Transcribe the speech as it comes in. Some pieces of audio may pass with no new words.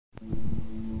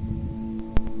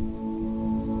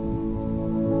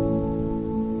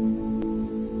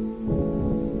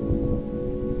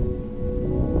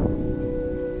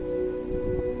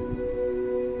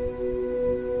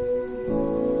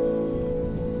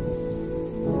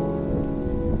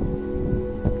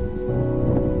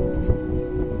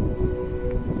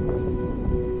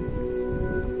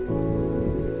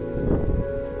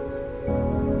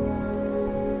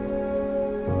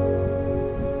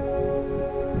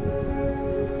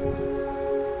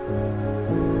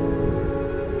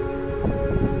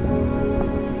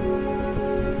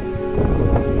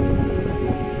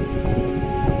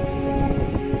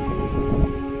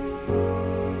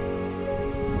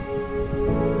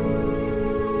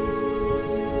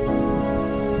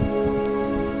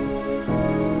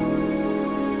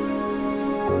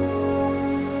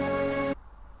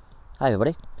Hi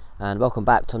everybody, and welcome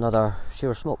back to another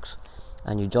Shearer Smokes.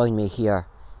 And you join me here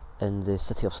in the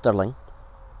city of Stirling.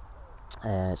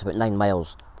 It's about 9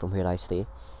 miles from where I stay,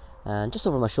 and just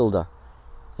over my shoulder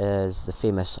is the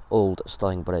famous old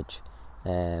Stirling Bridge.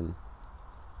 Now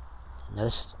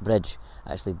this bridge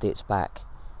actually dates back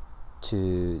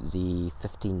to the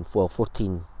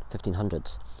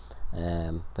 1500s,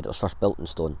 when it was first built in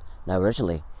stone. Now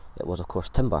originally it was of course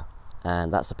timber,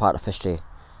 and that's the part of history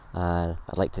I'd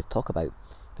like to talk about,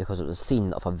 because it was the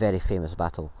scene of a very famous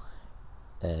battle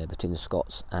between the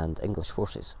Scots and English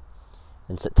forces.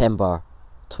 In September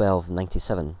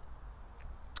 1297,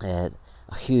 a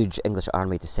huge English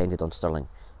army descended on Stirling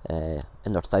in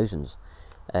their thousands,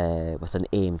 with an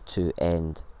aim to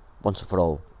end once and for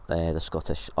all the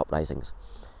Scottish uprisings.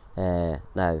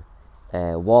 Now,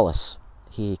 Wallace,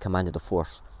 he commanded a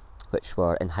force which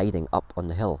were in hiding up on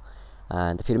the hill,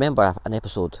 and if you remember an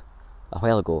episode a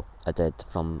while ago I did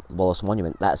from Wallace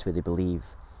Monument, that's where they believe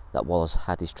that Wallace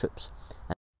had his troops.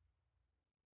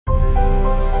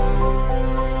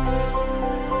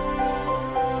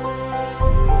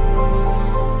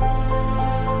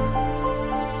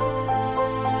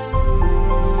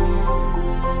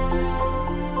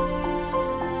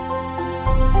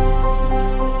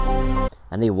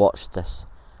 And they watched this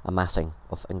amassing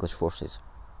of English forces.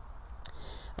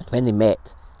 And when they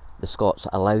met, the Scots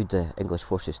allowed the English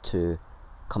forces to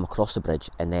come across the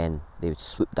bridge, and then they would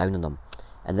swoop down on them.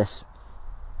 And this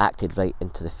acted right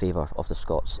into the favour of the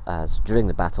Scots, as during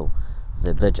the battle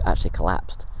the bridge actually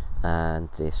collapsed, and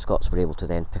the Scots were able to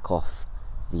then pick off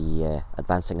the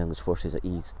advancing English forces at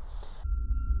ease.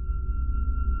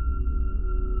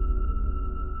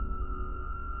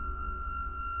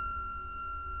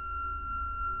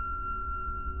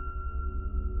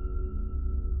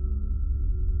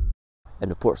 And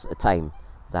reports at the time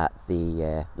that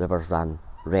the rivers ran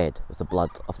red with the blood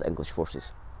of the English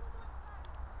forces.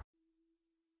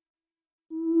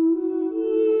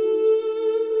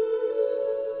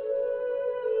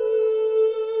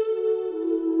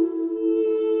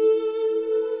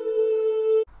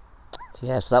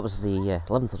 So that was the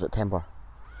 11th of September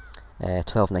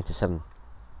 1297,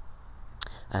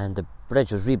 and the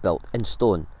bridge was rebuilt in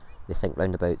stone, they think,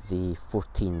 round about the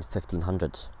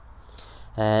 1500s.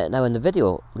 Now in the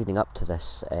video leading up to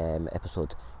this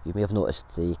episode, you may have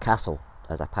noticed the castle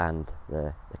as I panned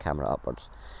the camera upwards,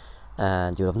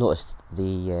 and you'll have noticed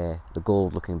the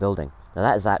gold looking building. Now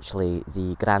that is actually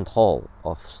the Grand Hall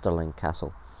of Stirling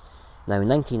Castle. Now in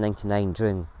 1999,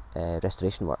 during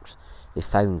restoration works, they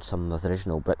found some of the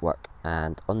original brickwork,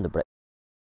 and on the brick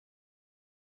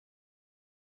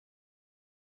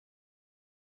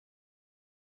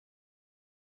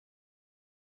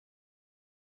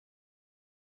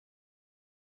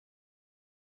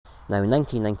Now in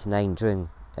 1999, during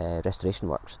restoration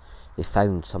works, they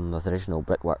found some of the original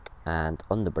brickwork, and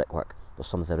on the brickwork was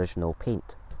some of the original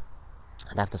paint.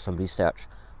 And after some research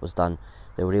was done,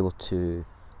 they were able to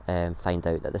find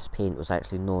out that this paint was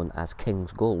actually known as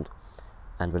King's Gold,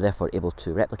 and were therefore able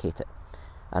to replicate it.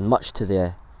 And much to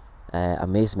the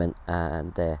amazement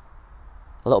and a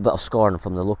little bit of scorn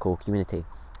from the local community,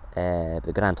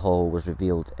 the Grand Hall was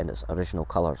revealed in its original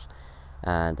colours,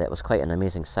 and it was quite an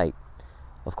amazing sight.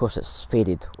 Of course it's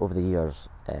faded over the years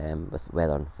with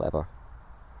weather and whatever,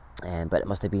 but it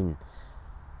must have been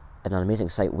an amazing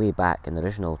sight way back in the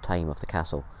original time of the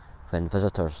castle, when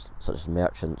visitors such as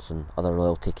merchants and other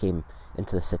royalty came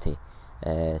into the city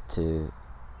to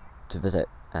visit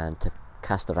and to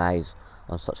cast their eyes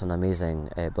on such an amazing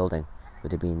building.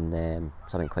 Would have been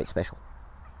something quite special.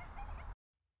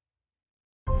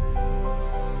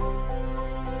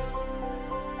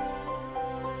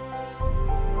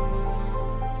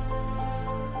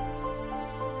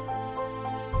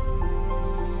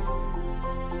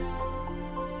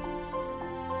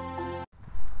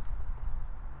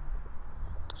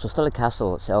 So Stirling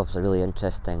Castle itself is a really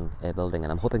interesting building,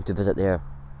 and I'm hoping to visit there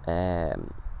at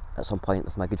some point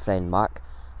with my good friend Mark,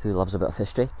 who loves a bit of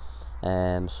history.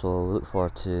 So we look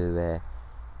forward to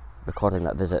recording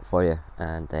that visit for you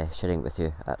and sharing it with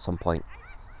you at some point.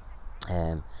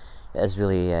 It is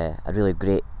really a really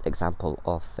great example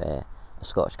of a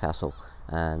Scottish castle,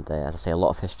 and as I say, a lot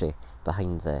of history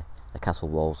behind the castle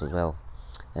walls as well,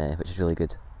 which is really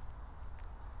good.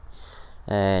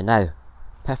 Now,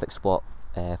 perfect spot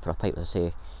for a pipe, as I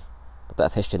say. A bit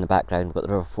of history in the background. We've got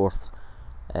the River Forth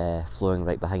flowing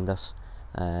right behind us,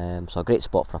 so a great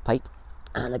spot for a pipe,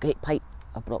 and a great pipe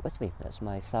I've brought with me. It's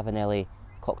my Savinelli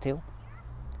cocktail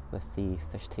with the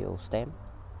fishtail stem,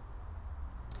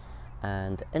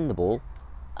 and in the bowl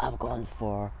I've gone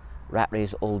for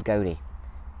Rattrays Old Gowrie.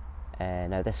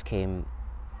 Now this came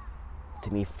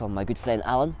to me from my good friend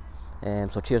Alan.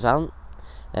 So cheers, Alan.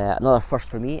 Another first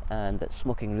for me, and it's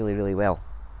smoking really, really well.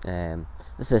 This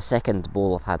is the second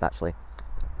bowl I've had actually.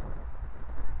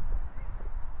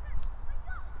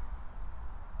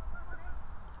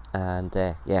 And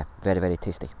yeah, very, very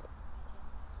tasty.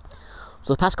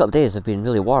 So the past couple of days have been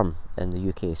really warm in the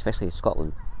UK, especially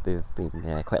Scotland. We've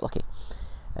been quite lucky.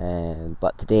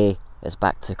 But today it's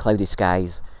back to cloudy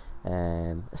skies.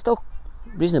 It's still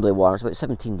reasonably warm, it's about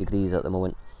 17 degrees at the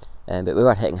moment. But we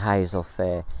were hitting highs of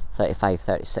 35,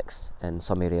 36 in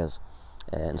some areas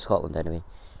in Scotland anyway.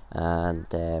 And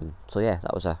so yeah,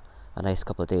 that was a nice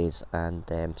couple of days, and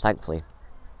thankfully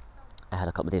I had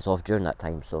a couple of days off during that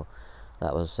time, so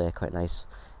that was quite nice.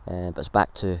 But it's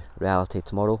back to reality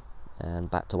tomorrow and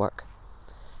back to work.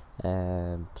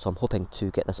 So I'm hoping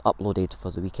to get this uploaded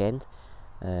for the weekend.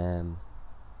 I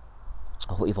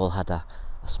hope you've all had a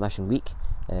smashing week.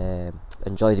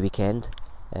 Enjoy the weekend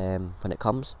when it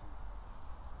comes.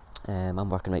 I'm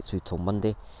working right through till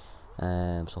Monday,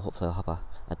 so hopefully I'll have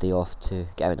a day off to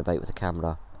get out and about with the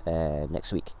camera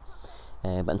next week.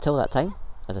 But until that time,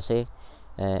 as I say,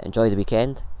 enjoy the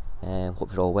weekend.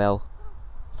 Hope you're all well.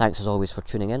 Thanks as always for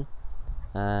tuning in,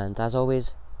 and as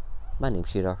always, my name's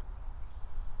Shearer.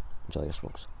 Enjoy your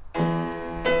smokes.